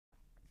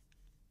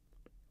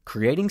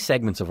Creating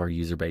segments of our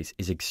user base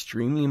is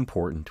extremely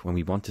important when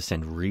we want to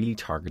send really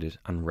targeted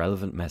and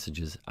relevant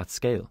messages at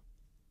scale.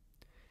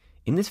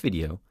 In this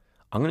video,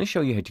 I'm going to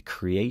show you how to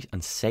create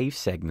and save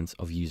segments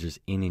of users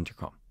in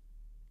Intercom.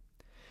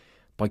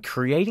 By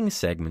creating a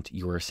segment,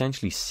 you are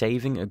essentially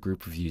saving a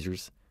group of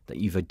users that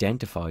you've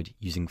identified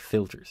using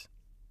filters.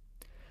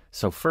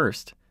 So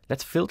first,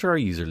 let's filter our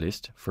user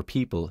list for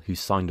people who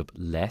signed up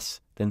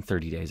less than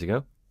 30 days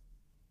ago,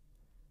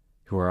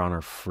 who are on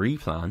our free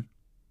plan,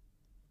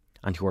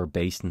 and who are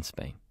based in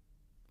Spain.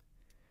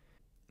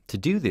 To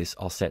do this,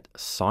 I'll set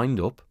signed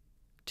up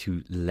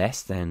to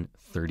less than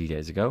 30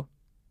 days ago.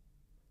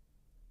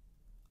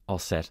 I'll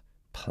set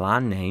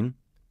plan name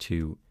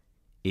to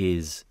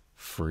is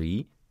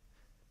free.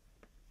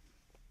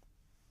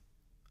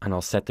 And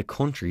I'll set the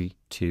country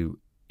to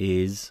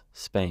is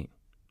Spain.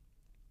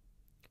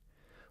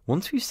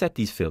 Once we've set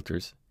these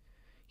filters,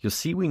 you'll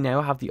see we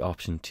now have the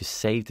option to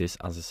save this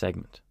as a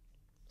segment.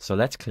 So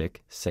let's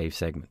click Save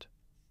Segment.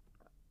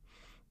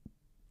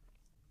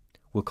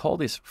 We'll call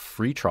this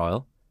free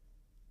trial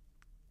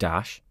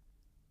dash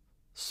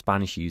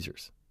Spanish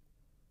users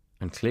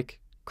and click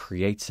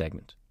Create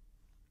Segment.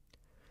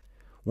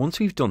 Once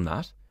we've done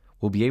that,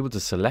 we'll be able to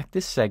select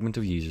this segment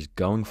of users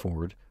going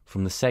forward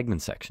from the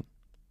segment section.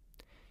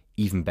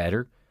 Even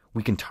better,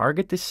 we can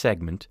target this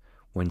segment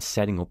when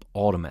setting up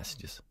auto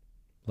messages,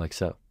 like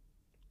so.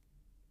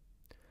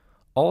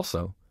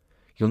 Also,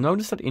 you'll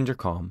notice that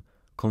Intercom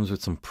comes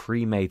with some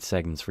pre-made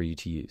segments for you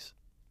to use.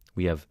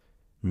 We have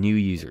new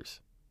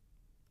users,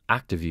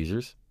 active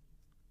users,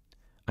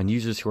 and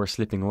users who are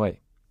slipping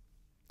away.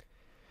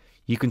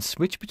 You can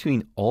switch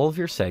between all of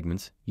your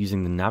segments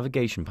using the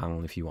navigation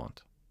panel if you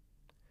want.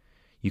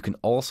 You can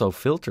also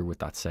filter with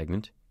that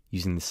segment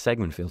using the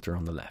segment filter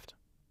on the left.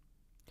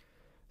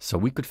 So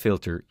we could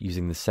filter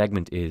using the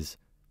segment is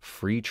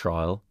free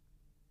trial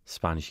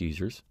Spanish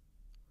users,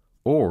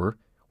 or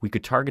we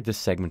could target this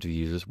segment of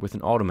users with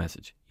an auto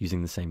message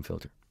using the same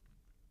filter.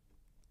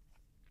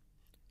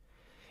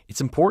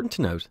 It's important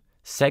to note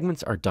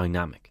segments are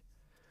dynamic,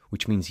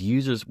 which means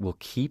users will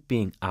keep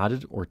being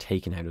added or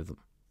taken out of them.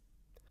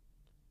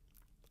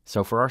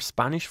 So for our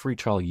Spanish free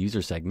trial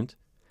user segment,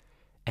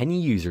 any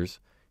users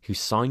whose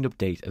signed up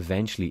date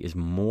eventually is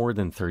more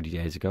than 30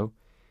 days ago,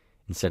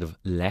 instead of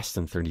less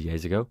than 30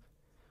 days ago,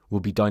 will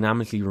be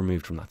dynamically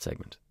removed from that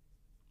segment.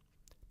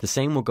 The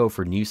same will go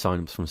for new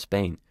signups from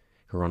Spain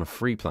who are on a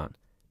free plan.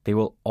 They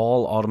will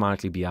all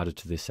automatically be added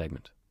to this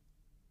segment.